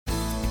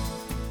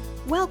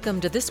Welcome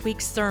to this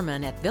week's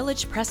sermon at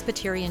Village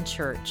Presbyterian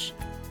Church.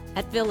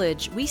 At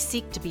Village, we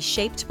seek to be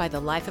shaped by the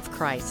life of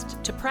Christ,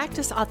 to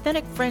practice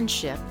authentic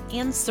friendship,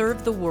 and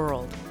serve the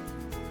world.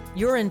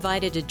 You're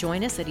invited to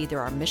join us at either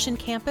our Mission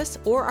Campus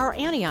or our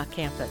Antioch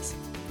campus.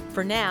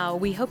 For now,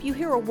 we hope you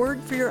hear a word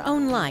for your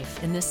own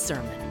life in this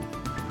sermon.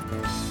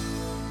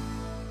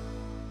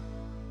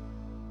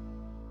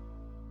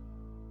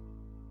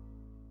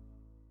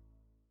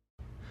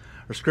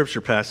 Our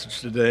scripture passage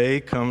today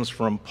comes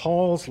from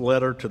Paul's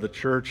letter to the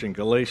church in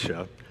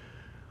Galatia.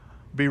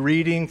 We'll be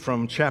reading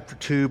from chapter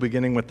 2,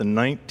 beginning with the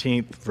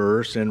 19th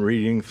verse and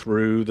reading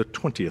through the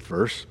 20th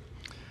verse.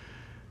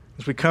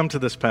 As we come to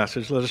this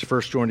passage, let us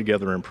first join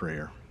together in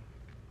prayer.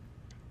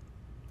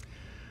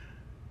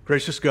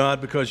 Gracious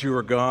God, because you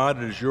are God,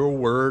 it is your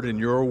word and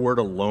your word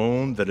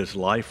alone that is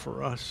life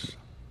for us.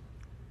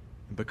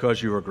 And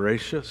because you are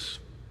gracious,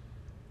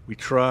 we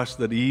trust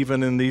that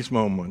even in these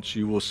moments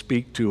you will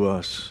speak to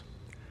us.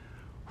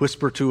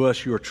 Whisper to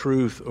us your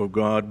truth, O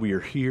God. We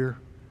are here.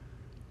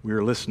 We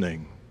are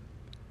listening.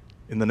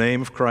 In the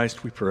name of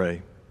Christ we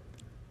pray.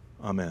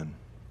 Amen.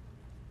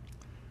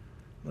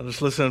 Let us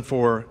listen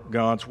for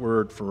God's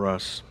word for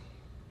us.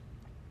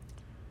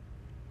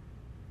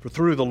 For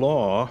through the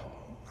law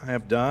I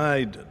have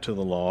died to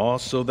the law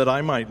so that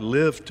I might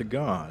live to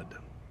God.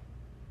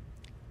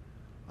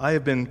 I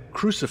have been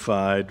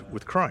crucified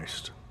with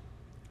Christ.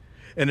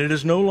 And it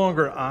is no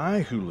longer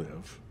I who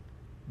live,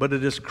 but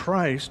it is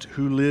Christ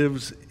who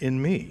lives in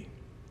me.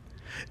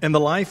 And the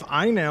life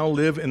I now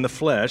live in the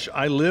flesh,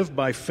 I live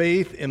by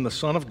faith in the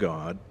Son of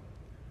God,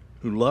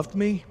 who loved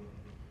me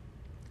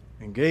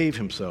and gave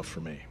himself for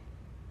me.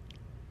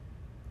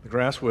 The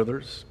grass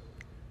withers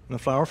and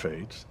the flower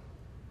fades,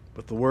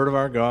 but the word of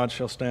our God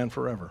shall stand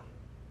forever.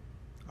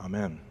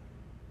 Amen.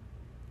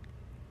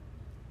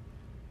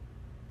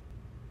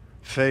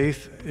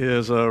 Faith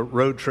is a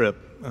road trip,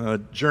 a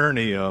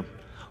journey, a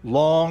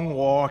long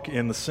walk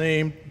in the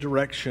same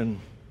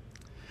direction.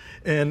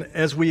 And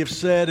as we have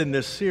said in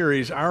this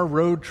series, our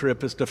road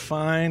trip is to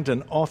find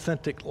an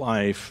authentic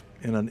life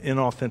in an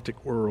inauthentic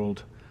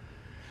world.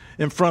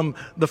 And from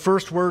the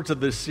first words of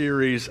this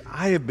series,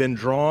 I have been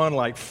drawn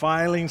like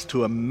filings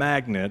to a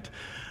magnet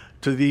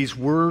to these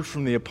words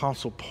from the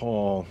Apostle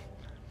Paul.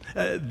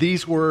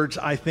 These words,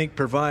 I think,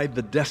 provide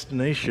the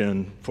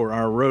destination for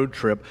our road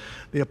trip.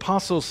 The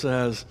Apostle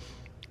says,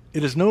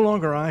 "It is no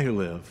longer I who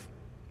live,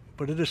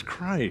 but it is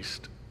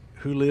Christ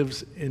who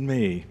lives in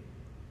me."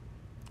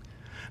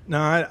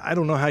 Now, I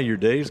don't know how your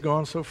day's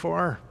gone so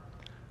far,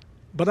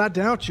 but I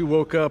doubt you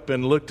woke up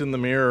and looked in the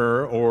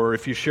mirror, or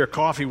if you share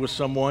coffee with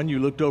someone, you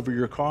looked over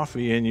your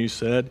coffee and you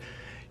said,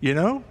 "You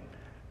know,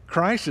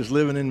 Christ is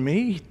living in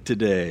me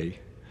today."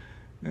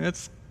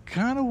 That's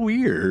kind of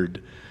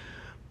weird.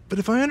 But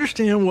if I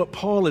understand what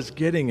Paul is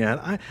getting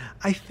at,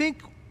 I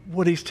think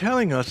what he's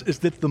telling us is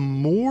that the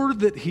more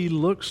that he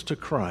looks to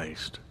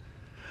Christ,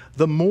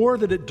 the more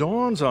that it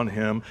dawns on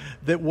him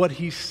that what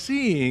he's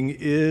seeing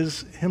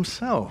is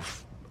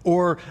himself,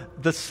 or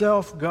the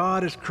self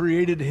God has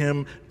created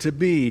him to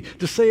be.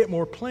 To say it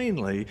more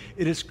plainly,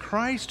 it is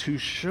Christ who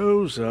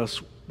shows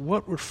us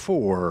what we're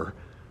for,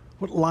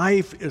 what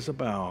life is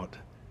about.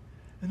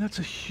 And that's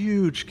a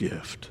huge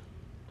gift.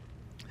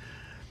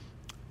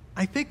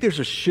 I think there's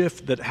a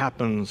shift that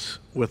happens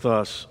with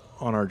us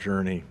on our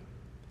journey.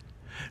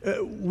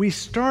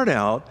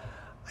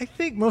 I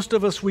think most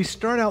of us, we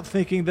start out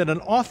thinking that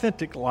an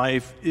authentic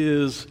life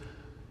is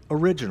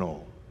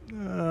original,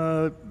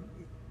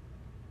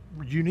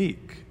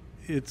 unique.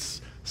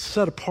 It's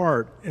set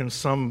apart in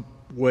some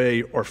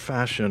way or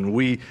fashion.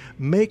 We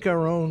make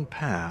our own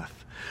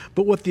path.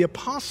 But what the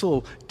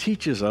apostle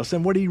teaches us,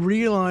 and what he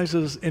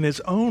realizes in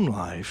his own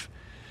life,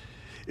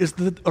 is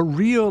that a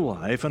real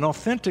life, an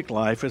authentic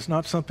life, is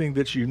not something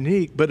that's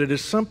unique, but it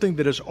is something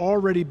that has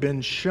already been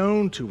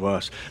shown to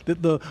us,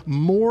 that the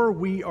more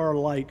we are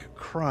like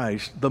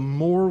Christ, the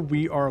more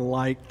we are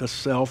like the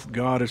self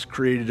God has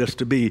created us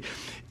to be.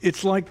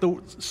 It's like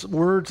the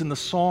words in the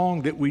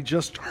song that we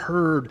just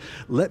heard,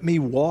 "Let me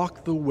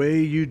walk the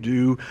way you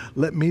do,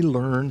 let me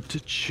learn to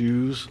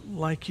choose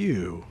like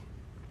you."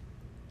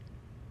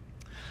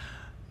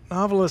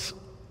 Novelist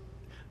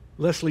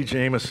Leslie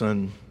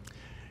Jamison,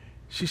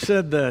 she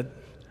said that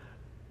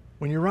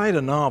when you write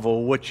a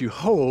novel, what you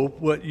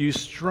hope, what you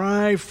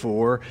strive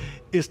for,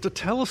 is to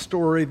tell a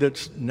story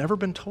that's never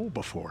been told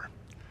before.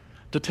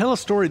 To tell a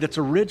story that's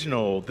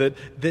original, that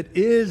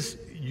is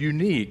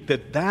unique,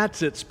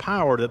 that's its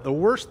power, that the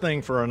worst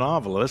thing for a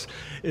novelist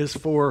is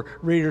for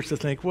readers to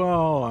think,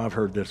 "Well, I've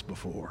heard this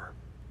before."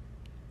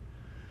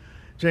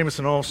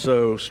 Jamison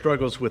also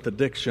struggles with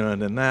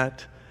addiction, and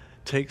that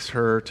takes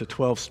her to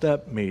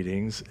 12-step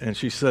meetings, and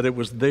she said it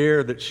was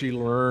there that she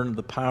learned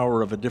the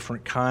power of a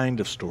different kind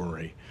of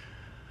story.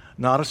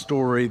 Not a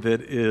story that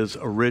is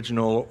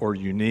original or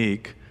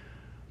unique,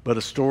 but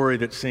a story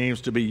that seems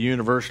to be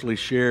universally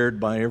shared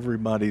by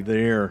everybody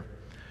there.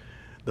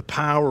 The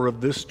power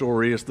of this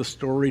story is the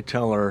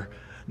storyteller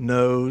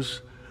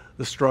knows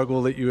the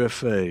struggle that you have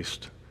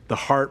faced, the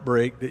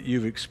heartbreak that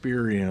you've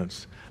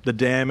experienced, the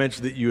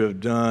damage that you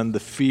have done, the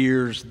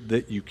fears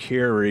that you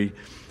carry.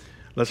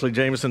 Leslie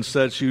Jameson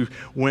said she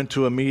went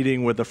to a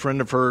meeting with a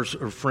friend of hers.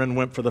 Her friend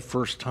went for the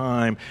first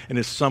time, and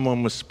as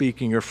someone was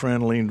speaking, her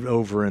friend leaned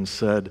over and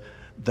said,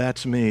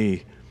 "That's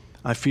me.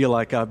 I feel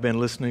like I've been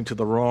listening to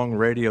the wrong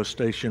radio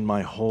station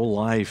my whole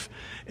life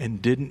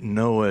and didn't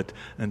know it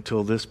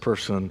until this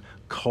person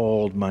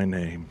called my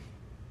name."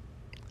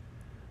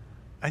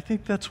 I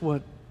think that's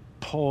what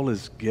Paul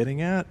is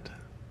getting at.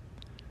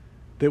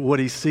 That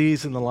what he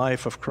sees in the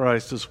life of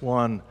Christ is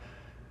one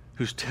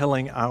who's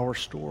telling our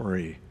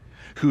story,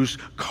 who's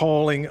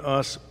calling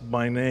us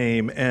by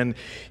name, and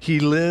he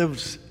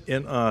lives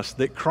in us,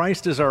 that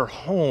Christ is our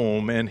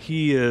home, and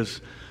he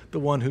is the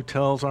one who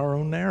tells our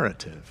own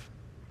narrative.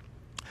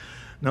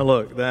 Now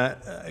look,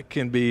 that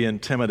can be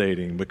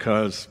intimidating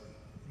because,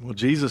 well,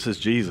 Jesus is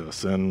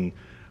Jesus, and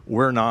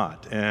we're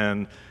not.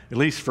 And at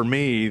least for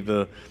me,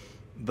 the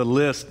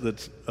list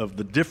of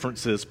the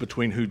differences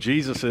between who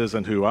Jesus is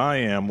and who I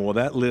am, well,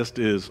 that list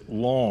is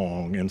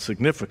long and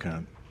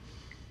significant.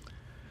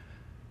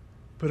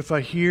 But if I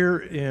hear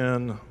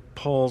in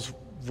Paul's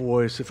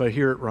voice, if I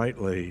hear it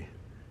rightly,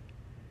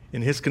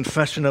 in his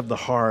confession of the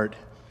heart,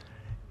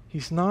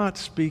 he's not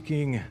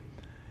speaking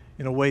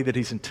in a way that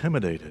he's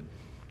intimidated,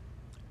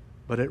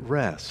 but at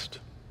rest.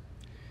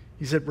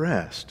 He's at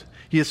rest.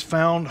 He has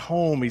found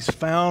home. He's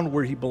found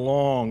where he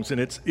belongs, and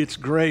it's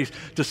grace.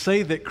 To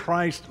say that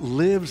Christ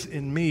lives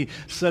in me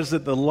says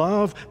that the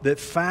love that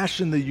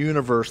fashioned the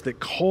universe, that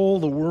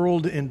called the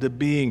world into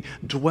being,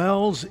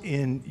 dwells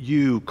in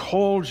you,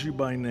 calls you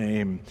by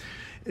name.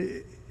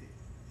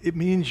 It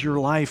means your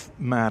life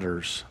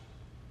matters.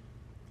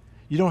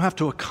 You don't have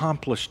to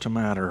accomplish to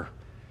matter.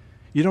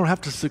 You don't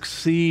have to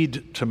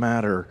succeed to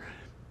matter.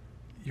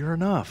 You're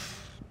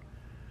enough.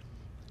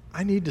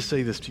 I need to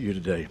say this to you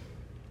today.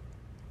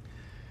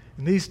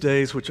 In these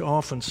days, which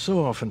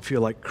so often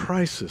feel like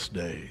crisis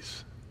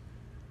days,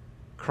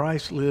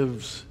 Christ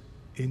lives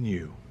in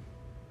you.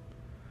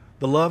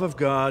 The love of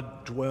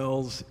God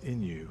dwells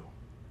in you,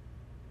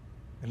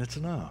 and it's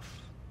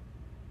enough.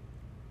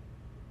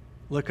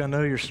 Look, I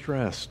know you're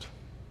stressed.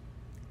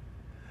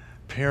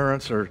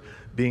 Parents are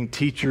being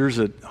teachers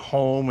at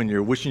home, and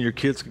you're wishing your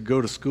kids could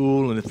go to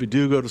school, and if you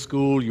do go to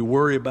school, you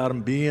worry about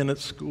them being at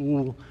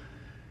school.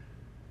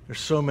 There's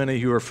so many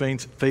who are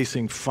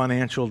facing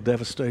financial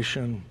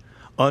devastation,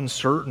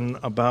 uncertain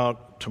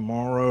about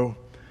tomorrow.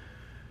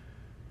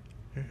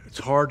 It's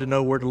hard to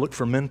know where to look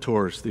for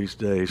mentors these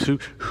days.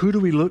 Who do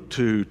we look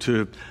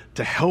to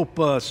help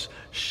us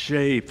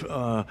shape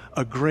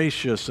a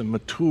gracious and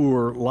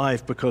mature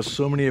life, because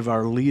so many of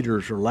our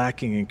leaders are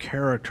lacking in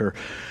character?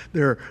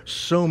 There are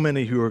so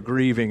many who are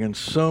grieving, and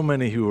so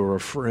many who are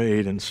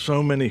afraid, and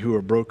so many who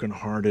are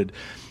brokenhearted.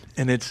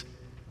 And it's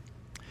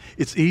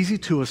easy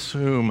to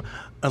assume,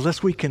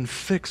 unless we can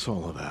fix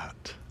all of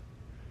that,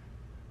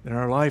 then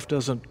our life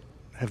doesn't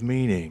have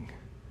meaning.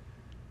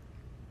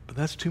 But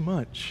that's too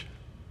much.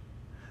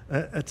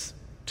 That's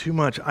too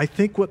much. I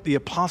think what the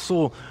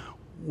apostle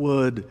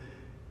would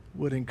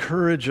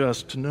encourage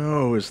us to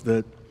know is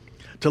that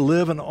to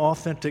live an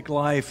authentic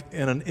life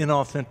in an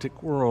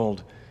inauthentic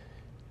world,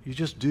 you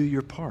just do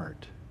your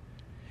part.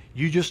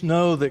 You just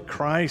know that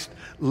Christ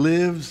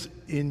lives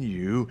in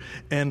you,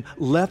 and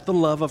let the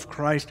love of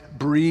Christ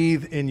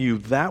breathe in you.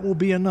 That will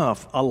be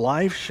enough. A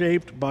life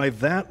shaped by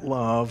that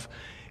love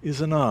is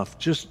enough.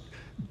 Just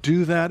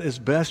do that as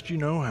best you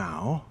know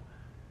how,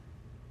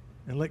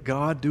 and let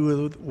God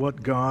do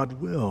what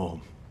God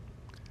will.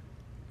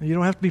 And you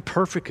don't have to be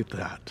perfect at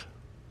that.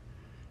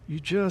 You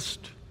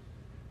just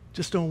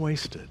don't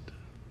waste it.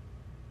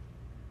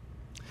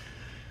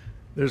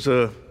 There's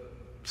a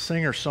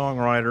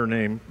singer-songwriter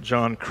named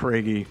John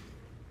Craigie.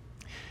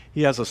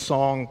 He has a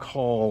song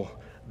called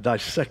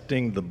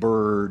 "Dissecting the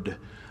Bird."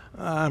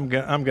 I'm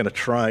going to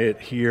try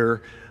it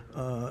here.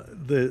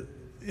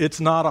 It's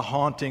not a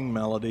haunting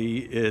melody.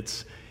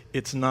 It's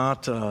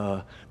not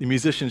the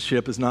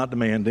musicianship is not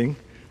demanding,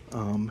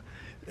 but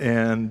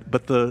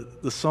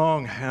the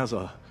song has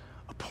a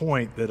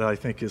point that I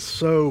think is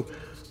so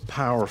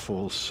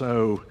powerful.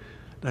 So,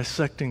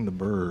 dissecting the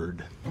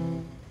bird.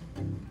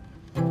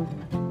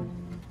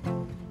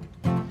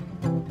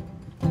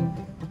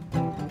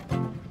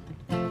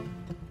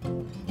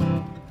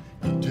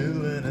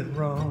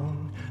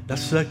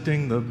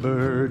 Dissecting the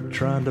bird,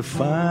 trying to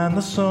find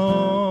the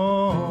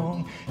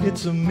song.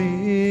 It's a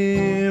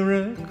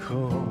miracle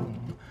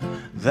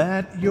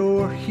that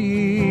you're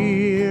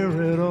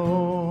here at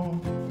all.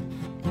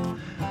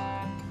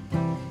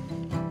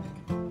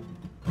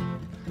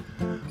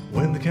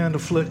 When the candle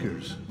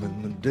flickers,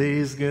 when the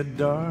days get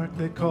dark,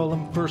 they call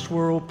them first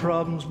world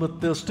problems,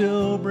 but they'll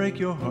still break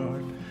your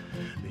heart.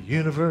 The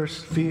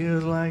universe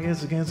feels like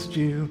it's against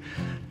you.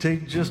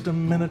 Take just a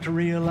minute to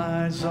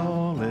realize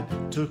all it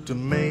took to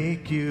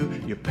make you.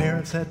 Your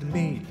parents had to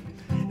meet,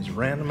 as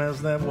random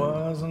as that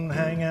was, and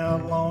hang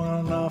out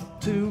long enough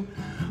to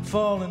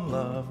fall in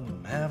love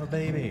and have a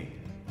baby.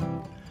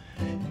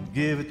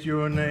 Give it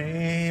your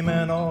name,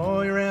 and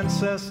all your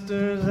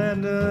ancestors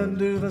had to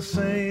do the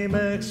same,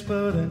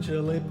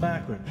 exponentially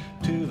backward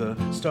to the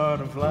start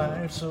of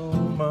life. So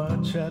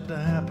much had to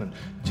happen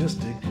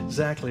just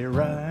exactly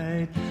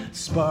right.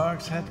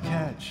 Sparks had to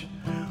catch,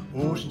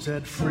 oceans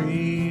had to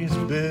freeze,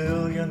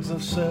 billions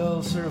of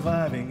cells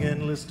surviving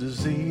endless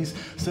disease.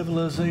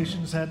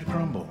 Civilizations had to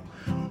crumble,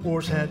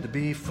 wars had to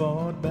be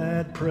fought,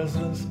 bad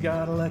presidents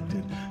got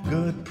elected,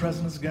 good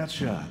presidents got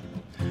shot.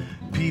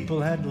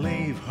 People had to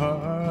leave,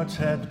 hearts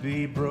had to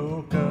be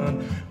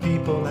broken,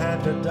 people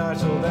had to die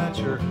so that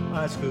your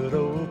eyes could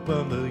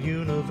open. The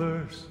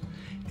universe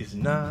is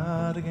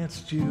not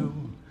against you.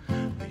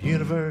 The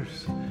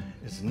universe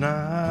is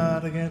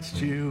not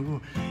against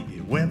you.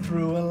 It went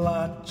through a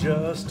lot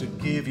just to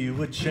give you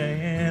a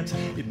chance.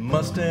 It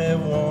must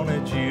have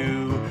wanted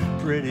you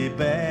pretty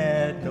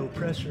bad. No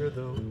pressure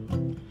though,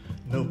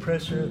 no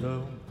pressure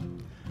though.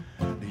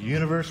 The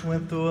universe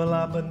went through a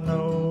lot, but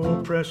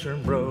no pressure,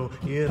 bro.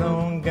 You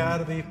don't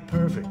gotta be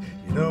perfect,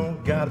 you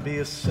don't gotta be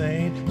a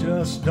saint.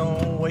 Just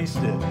don't waste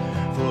it,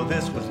 for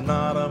this was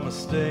not a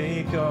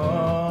mistake.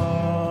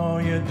 Oh,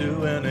 you're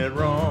doing it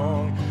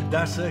wrong,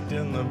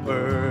 dissecting the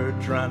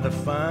bird, trying to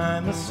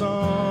find the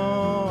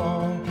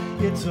song.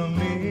 It's a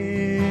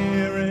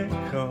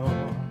miracle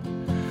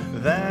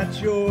that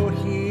you're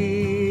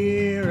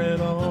here at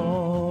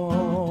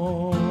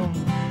all.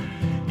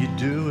 You're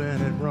doing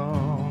it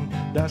wrong,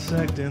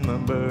 dissecting the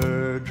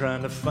bird,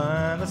 trying to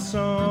find a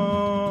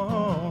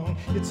song.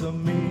 It's a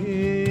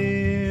miracle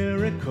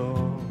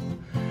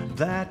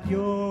that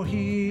you're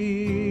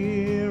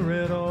here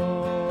at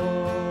all.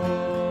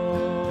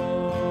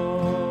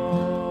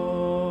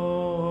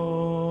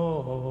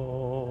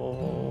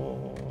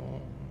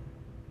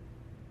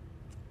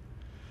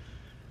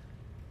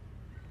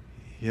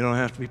 You don't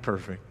have to be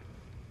perfect.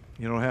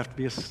 You don't have to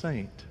be a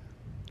saint.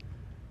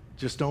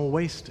 Just don't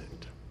waste it.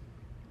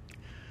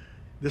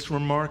 This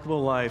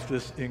remarkable life,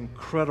 this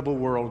incredible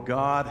world,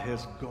 God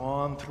has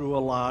gone through a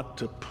lot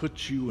to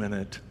put you in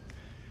it.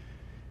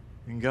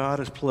 And God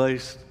has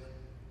placed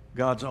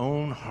God's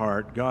own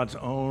heart, God's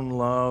own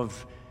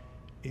love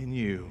in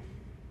you.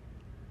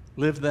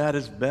 Live that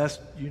as best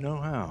you know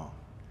how.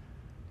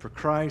 For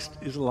Christ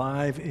is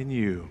alive in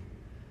you.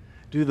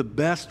 Do the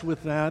best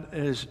with that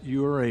as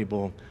you are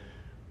able.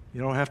 You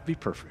don't have to be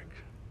perfect.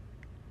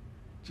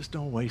 Just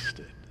don't waste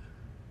it.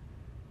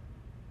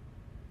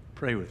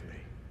 Pray with me.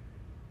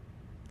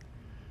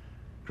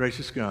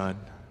 Gracious God,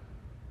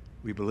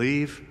 we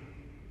believe,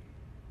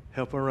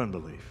 help our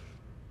unbelief.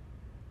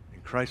 In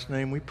Christ's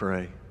name we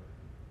pray.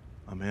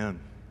 Amen.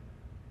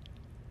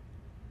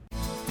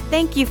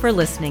 Thank you for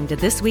listening to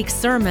this week's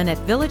sermon at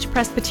Village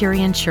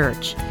Presbyterian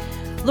Church.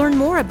 Learn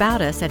more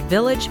about us at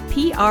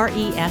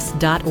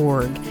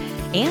villagepres.org,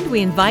 and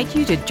we invite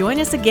you to join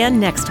us again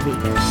next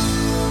week.